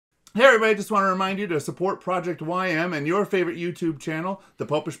Hey everybody, just want to remind you to support Project YM and your favorite YouTube channel, The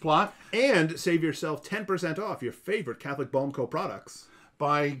Popish Plot, and save yourself 10% off your favorite Catholic Balm Co. products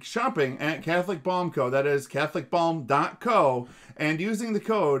by shopping at Catholic Balm Co. That is catholicbalm.co, and using the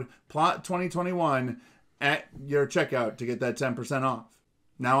code PLOT2021 at your checkout to get that 10% off.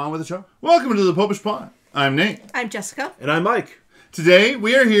 Now on with the show. Welcome to The Popish Plot. I'm Nate. I'm Jessica. And I'm Mike. Today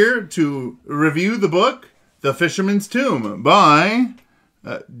we are here to review the book, The Fisherman's Tomb by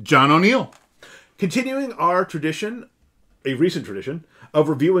John O'Neill. Continuing our tradition, a recent tradition, of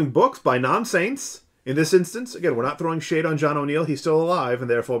reviewing books by non-saints. In this instance, again, we're not throwing shade on John O'Neill. He's still alive and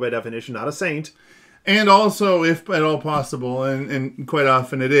therefore, by definition, not a saint. And also, if at all possible, and quite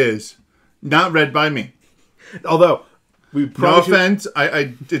often it is, not read by me. Although, we no offense,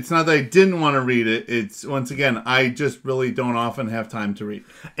 it's not that I didn't want to read it. It's, once again, I just really don't often have time to read.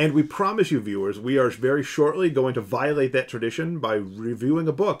 And we promise you, viewers, we are very shortly going to violate that tradition by reviewing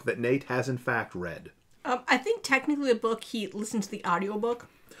a book that Nate has in fact read. I think technically the book, he listened to the audiobook.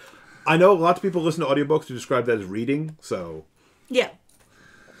 I know lots of people listen to audiobooks to describe that as reading, so... Yeah.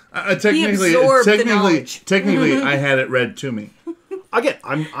 Technically, I had it read to me. Again,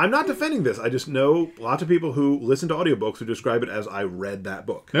 I'm not defending this. I just know lots of people who listen to audiobooks who describe it as I read that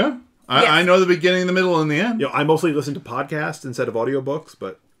book. Yeah. I know the beginning, the middle, and the end. You know, I mostly listen to podcasts instead of audiobooks,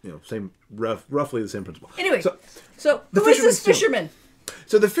 but you know, same roughly the same principle. Anyway, so who is this fisherman?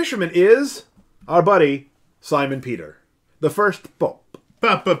 So the fisherman is our buddy Simon Peter, the first pope.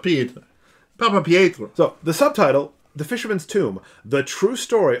 Papa Pietro. So the subtitle, The Fisherman's Tomb, the true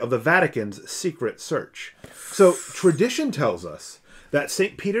story of the Vatican's secret search. So tradition tells us that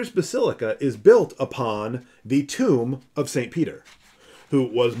St. Peter's Basilica is built upon the tomb of St. Peter, who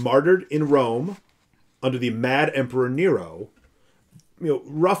was martyred in Rome under the mad Emperor Nero,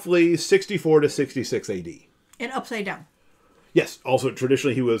 roughly 64 to 66 AD. And upside down. Yes, also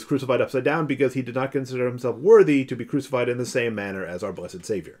traditionally he was crucified upside down because he did not consider himself worthy to be crucified in the same manner as our Blessed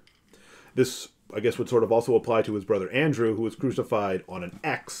Savior. This, I guess, would sort of also apply to his brother Andrew, who was crucified on an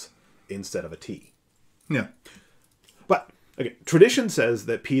X instead of a T. Yeah. But again, tradition says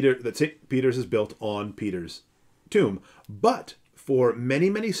that St. Peter's is built on Peter's tomb, but for many,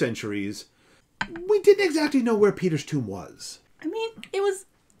 many centuries, we didn't exactly know where Peter's tomb was. I mean,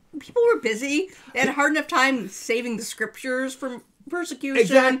 people were busy. They had a hard enough time saving the scriptures from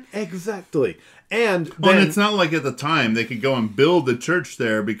persecution. Exactly. And then, it's not like at the time they could go and build the church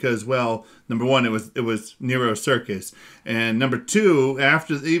there because, well, number one, it was Nero's circus, and number two,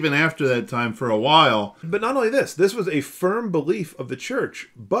 even after that time for a while. But not only this was a firm belief of the church.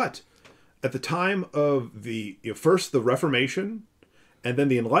 But at the time of the first the Reformation, and then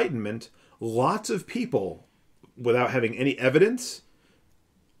the Enlightenment, lots of people, without having any evidence,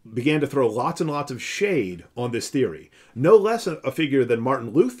 began to throw lots and lots of shade on this theory. No less a figure than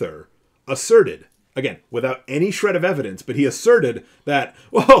Martin Luther asserted, again, without any shred of evidence, but he asserted that,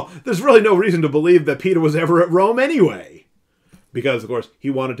 well, there's really no reason to believe that Peter was ever at Rome anyway. Because, of course,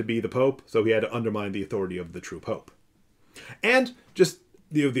 he wanted to be the Pope, so he had to undermine the authority of the true Pope. And just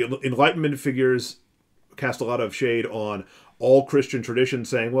the Enlightenment figures cast a lot of shade on all Christian traditions,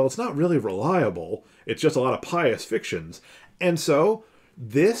 saying, well, it's not really reliable. It's just a lot of pious fictions. And so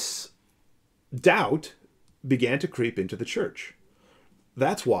this doubt began to creep into the church.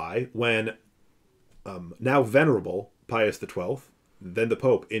 That's why when now venerable Pius XII, then the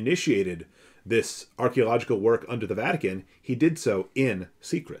Pope, initiated this archaeological work under the Vatican, he did so in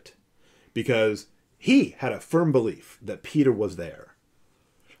secret. Because he had a firm belief that Peter was there.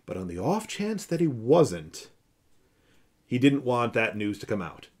 But on the off chance that he wasn't, he didn't want that news to come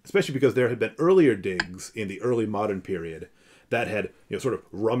out. Especially because there had been earlier digs in the early modern period that had sort of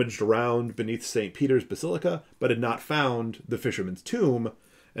rummaged around beneath St. Peter's Basilica, but had not found the fisherman's tomb,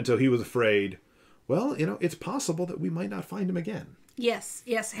 and so he was afraid, well, it's possible that we might not find him again. Yes.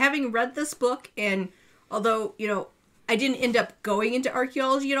 Having read this book, and although, I didn't end up going into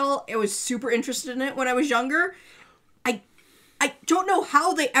archaeology at all, I was super interested in it when I was younger. I don't know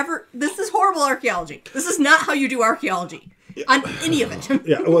how this is horrible archaeology. This is not how you do archaeology. On any of it.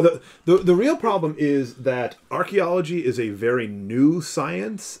 Yeah, well, the real problem is that archaeology is a very new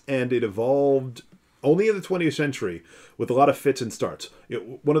science, and it evolved only in the 20th century with a lot of fits and starts.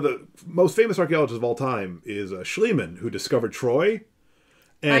 One of the most famous archaeologists of all time is Schliemann, who discovered Troy.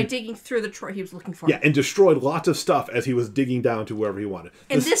 By digging through the Troy he was looking for. Yeah, and destroyed lots of stuff as he was digging down to wherever he wanted.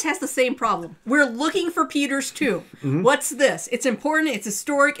 And this has the same problem. We're looking for Peter's tomb. Mm-hmm. What's this? It's important, it's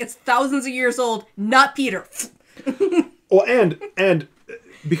historic, it's thousands of years old, not Peter. Well, and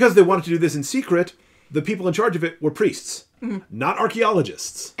because they wanted to do this in secret, the people in charge of it were priests, not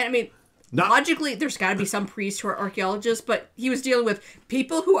archaeologists. And I mean, Logically, there's got to be some priests who are archaeologists, but he was dealing with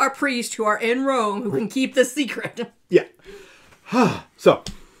people who are priests who are in Rome who can keep the secret. Yeah. So,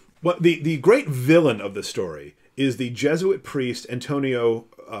 what the great villain of the story is the Jesuit priest Antonio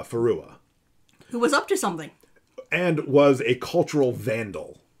Ferrua. Who was up to something. And was a cultural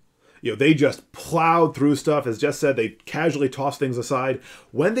vandal. You know, they just plowed through stuff. As Jess said, they casually tossed things aside.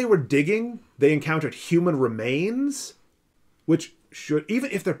 When they were digging, they encountered human remains, which should, even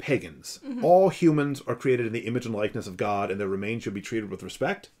if they're pagans, all humans are created in the image and likeness of God, and their remains should be treated with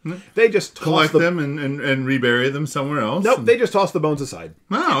respect. They just collect them and rebury them somewhere else. Nope, they just toss the bones aside.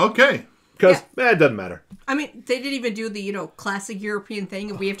 Oh, okay. Because it doesn't matter. I mean, they didn't even do the, classic European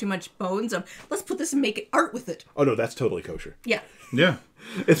thing. If we have too much bones, let's put this and make art with it. Oh, no, that's totally kosher. Yeah. Yeah.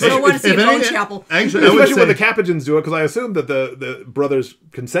 I don't want to see a bone chapel. Actually, especially when the Capuchins do it, because I assume that the brothers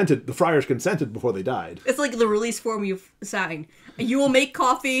consented, the friars consented before they died. It's like the release form you've signed. You will make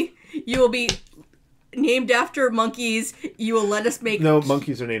coffee. You will be named after monkeys. You will let us make... No,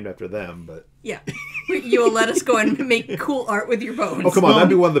 monkeys are named after them, but... Yeah. You will let us go and make cool art with your bones. Oh, come on. That'd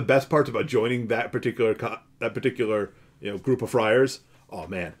be one of the best parts about joining that particular group of friars. Oh,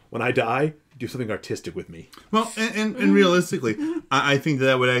 man. When I die, do something artistic with me. Well, and realistically, I think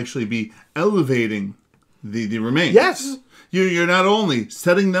that would actually be elevating the remains. Yes. You're not only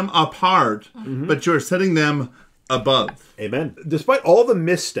setting them apart, but you're setting them above. Amen. Despite all the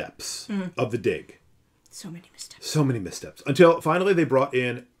missteps of the dig. So many missteps. So many missteps. Until finally they brought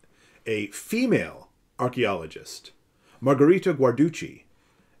in a female archaeologist, Margherita Guarducci.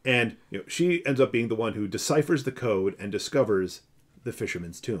 And she ends up being the one who deciphers the code and discovers the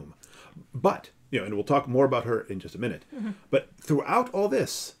fisherman's tomb. But, and we'll talk more about her in just a minute. But throughout all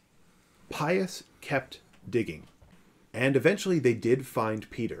this, Pius kept digging. And eventually they did find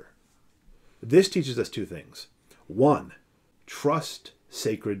Peter. This teaches us two things. One, trust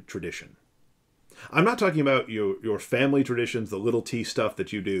sacred tradition. I'm not talking about your family traditions, the little T stuff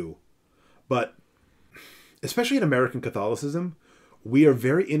that you do. But especially in American Catholicism, we are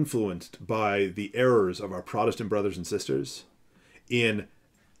very influenced by the errors of our Protestant brothers and sisters in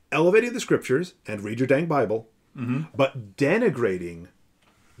elevating the scriptures, and read your dang Bible, but denigrating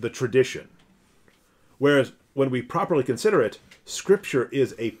the tradition. Whereas when we properly consider it, scripture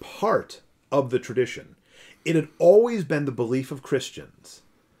is a part of the tradition. It had always been the belief of Christians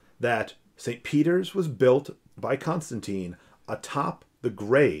that St. Peter's was built by Constantine atop the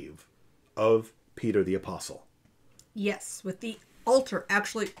grave of Peter the Apostle. Yes, with the altar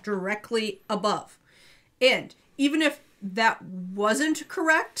actually directly above. And even if that wasn't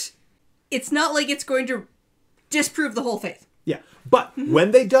correct, it's not like it's going to disprove the whole faith. Yeah, but when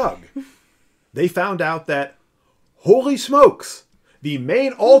they dug, they found out that, holy smokes, the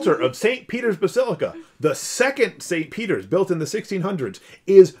main altar of St. Peter's Basilica, the second St. Peter's built in the 1600s,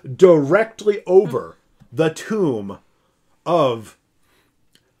 is directly over the tomb of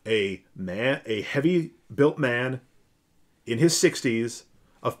a heavy-built man in his 60s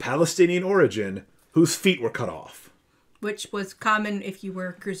of Palestinian origin whose feet were cut off. Which was common if you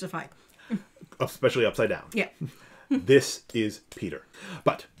were crucified. Especially upside down. Yeah. This is Peter.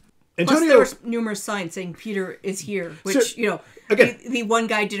 But Antonio... Plus there were numerous signs saying Peter is here, which, again, the one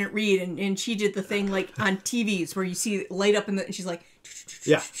guy didn't read, and she did the thing like on TVs where you see it light up and she's like...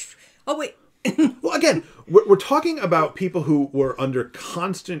 Yeah. Oh, wait. Well, again, we're talking about people who were under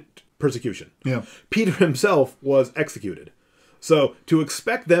constant persecution. Yeah. Peter himself was executed. So to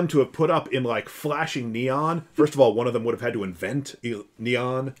expect them to have put up in like flashing neon, first of all, one of them would have had to invent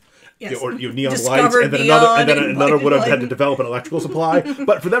neon, yes. Or neon lights, and then another would have had to develop an electrical supply.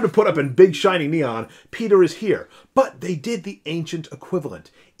 But for them to put up in big shining neon, Peter is here. But they did the ancient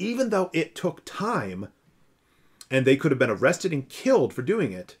equivalent, even though it took time, and they could have been arrested and killed for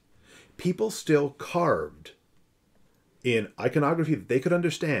doing it. People still carved in iconography that they could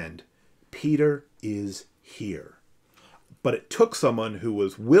understand, Peter is here. But it took someone who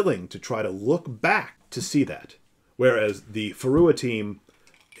was willing to try to look back to see that. Whereas the Ferrua team,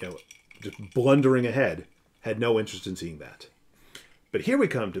 just blundering ahead, had no interest in seeing that. But here we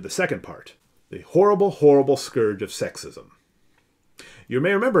come to the second part. The horrible, horrible scourge of sexism. You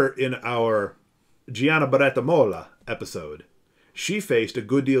may remember in our Gianna Barretta Mola episode, she faced a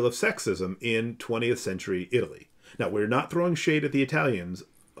good deal of sexism in 20th century Italy. Now, we're not throwing shade at the Italians.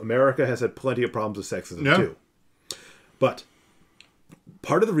 America has had plenty of problems with sexism, too. But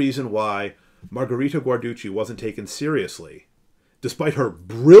part of the reason why Margherita Guarducci wasn't taken seriously, despite her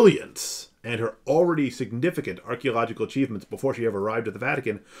brilliance and her already significant archaeological achievements before she ever arrived at the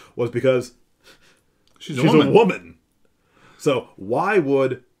Vatican, was because she's a woman. So why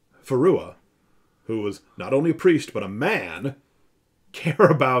would Ferrua, who was not only a priest but a man, care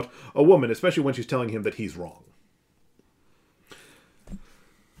about a woman, especially when she's telling him that he's wrong.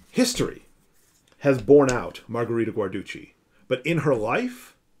 History has borne out Margherita Guarducci, but in her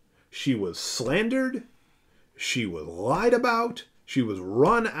life, she was slandered, she was lied about, she was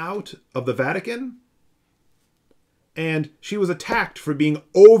run out of the Vatican, and she was attacked for being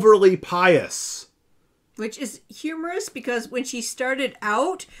overly pious. Which is humorous because when she started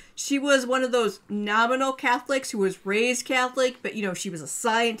out, she was one of those nominal Catholics who was raised Catholic, but, you know, she was a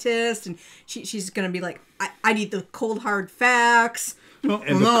scientist, and she's going to be like, I need the cold, hard facts. Well,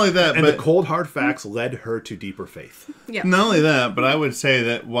 not only that, and but the cold, hard facts led her to deeper faith. Yeah. Not only that, but I would say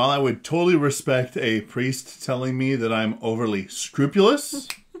that while I would totally respect a priest telling me that I'm overly scrupulous,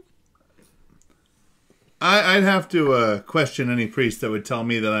 I'd have to question any priest that would tell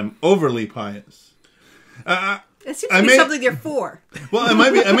me that I'm overly pious. That seems to be something they're for. Well, I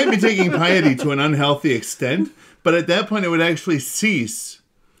might be taking piety to an unhealthy extent, but at that point it would actually cease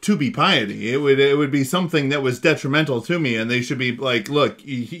to be piety. It would be something that was detrimental to me, and they should be like, look,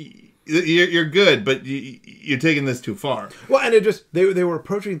 you're good, but you're taking this too far. Well, and it just they were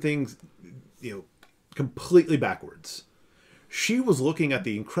approaching things, you know, completely backwards. She was looking at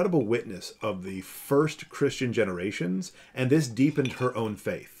the incredible witness of the first Christian generations, and this deepened her own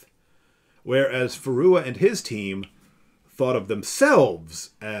faith. Whereas Farua and his team thought of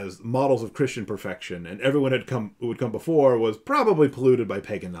themselves as models of Christian perfection, and everyone who would come before was probably polluted by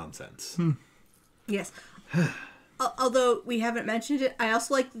pagan nonsense. Yes. Although we haven't mentioned it, I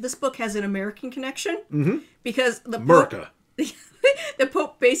also like that this book has an American connection. Because the Pope, the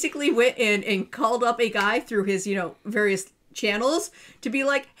Pope basically went in and called up a guy through his, you know, various channels to be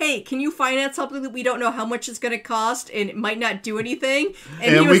like, hey, can you finance something that we don't know how much it's going to cost and it might not do anything?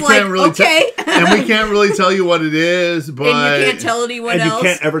 And he was like, okay. And we can't really tell you what it is, but... And you can't tell anyone else. And you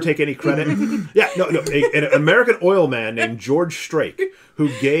can't ever take any credit. Yeah, no. An American oil man named George Strake who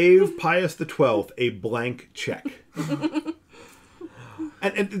gave Pius XII a blank check.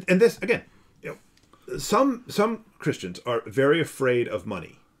 and this, again, you know, some Christians are very afraid of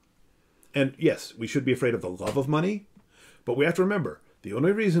money. And yes, we should be afraid of the love of money. But we have to remember, the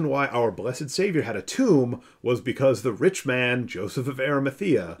only reason why our blessed Savior had a tomb was because the rich man, Joseph of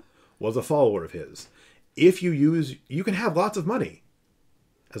Arimathea, was a follower of his. You can have lots of money,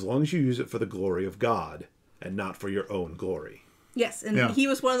 as long as you use it for the glory of God and not for your own glory. Yes, and he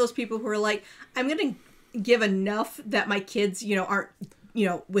was one of those people who were like, I'm going to give enough that my kids, you know, aren't, you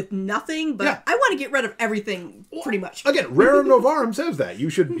know, with nothing, but I want to get rid of everything, pretty much. Again, Rerum Novarum says that.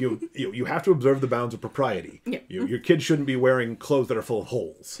 You have to observe the bounds of propriety. Yeah. Your kids shouldn't be wearing clothes that are full of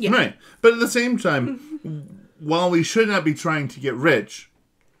holes. Yeah. Right. But at the same time, while we should not be trying to get rich,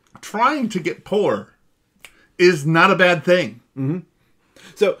 trying to get poor is not a bad thing. Mm-hmm.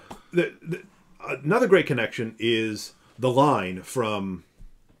 So, another great connection is the line from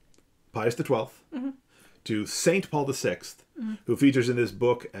Pius XII to Saint Paul VI, who features in this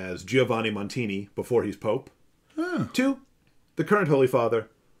book as Giovanni Montini before he's Pope, to the current Holy Father,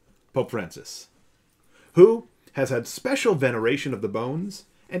 Pope Francis, who has had special veneration of the bones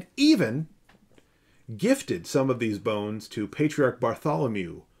and even gifted some of these bones to Patriarch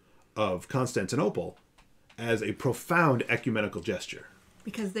Bartholomew of Constantinople as a profound ecumenical gesture.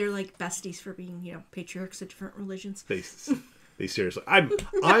 Because they're like besties for being, you know, patriarchs of different religions. They seriously.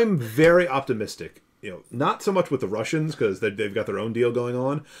 I'm very optimistic. You know, not so much with the Russians because they've got their own deal going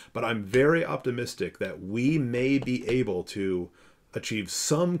on, but I'm very optimistic that we may be able to achieve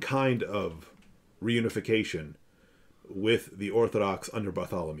some kind of reunification with the Orthodox under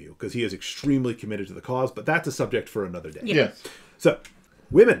Bartholomew, because he is extremely committed to the cause, but that's a subject for another day. Yes. So,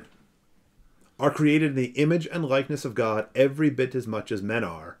 women are created in the image and likeness of God every bit as much as men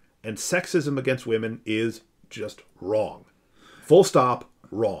are, and sexism against women is just wrong. Full stop,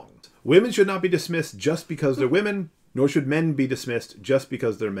 wrong. Women should not be dismissed just because they're women, nor should men be dismissed just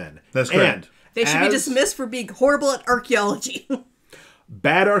because they're men. That's correct. And they should be dismissed for being horrible at archaeology.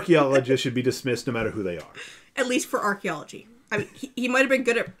 Bad archaeologists should be dismissed no matter who they are. At least for archaeology. I mean, he might have been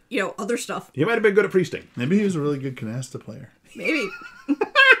good at, you know, other stuff. He might have been good at priesting. Maybe he was a really good canasta player. Maybe.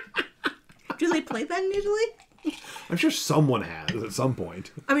 Do they play that in Italy? I'm sure someone has at some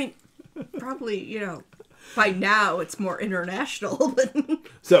point. I mean, probably, you know, by now it's more international. But...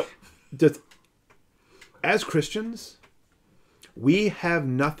 So, as Christians, we have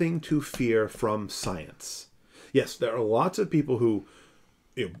nothing to fear from science. Yes, there are lots of people who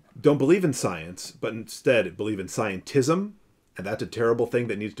don't believe in science, but instead believe in scientism, and that's a terrible thing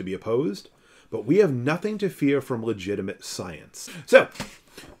that needs to be opposed. But we have nothing to fear from legitimate science. So,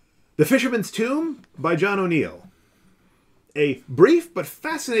 The Fisherman's Tomb by John O'Neill. A brief but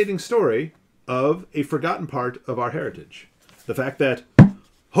fascinating story of a forgotten part of our heritage. The fact that,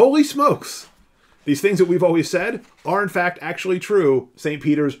 holy smokes, these things that we've always said are in fact actually true. St.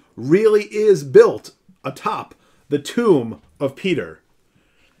 Peter's really is built atop the tomb of Peter.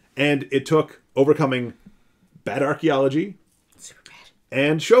 And it took overcoming bad archaeology Super bad.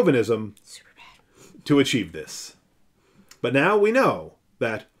 and chauvinism Super bad. to achieve this. But now we know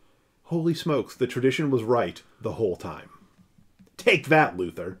that, holy smokes, the tradition was right the whole time. Take that,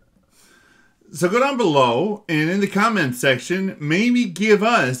 Luther. So go down below and in the comments section, maybe give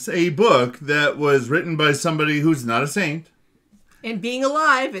us a book that was written by somebody who's not a saint. And being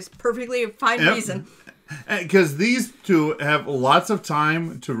alive is perfectly a fine reason. Because these two have lots of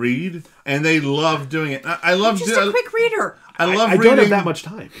time to read, and they love doing it. I love Just a quick reader. I love I reading. don't have that much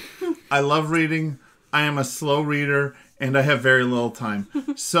time. I love reading. I am a slow reader, and I have very little time.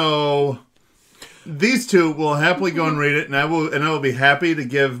 So these two will happily go and read it, and I will be happy to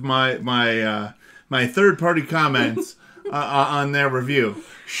give my third party comments on their review.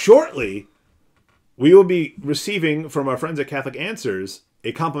 Shortly, we will be receiving from our friends at Catholic Answers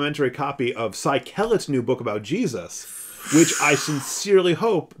a complimentary copy of Cy Kellett's new book about Jesus, which I sincerely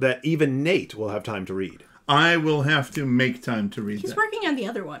hope that even Nate will have time to read. I will have to make time to read He's that. working on the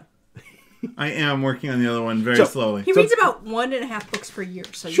other one. I am working on the other one very slowly. He reads about 1.5 books per year.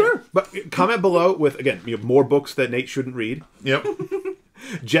 So Sure, yeah. but comment below with, again, more books that Nate shouldn't read. Yep.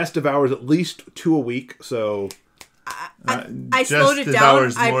 Jess devours at least 2 a week, so... I slowed it down.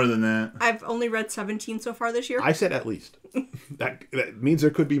 Hours more than that. I've only read 17 so far this year. I said at least. that means there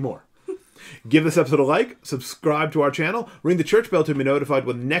could be more. Give this episode a like, subscribe to our channel, ring the church bell to be notified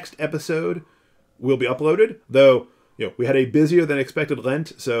when the next episode will be uploaded. Though, we had a busier than expected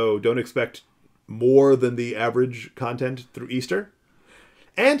Lent, so don't expect more than the average content through Easter.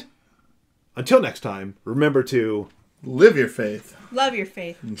 And until next time, remember to Live your faith. Love your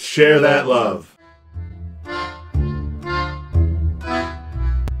faith. Share that love.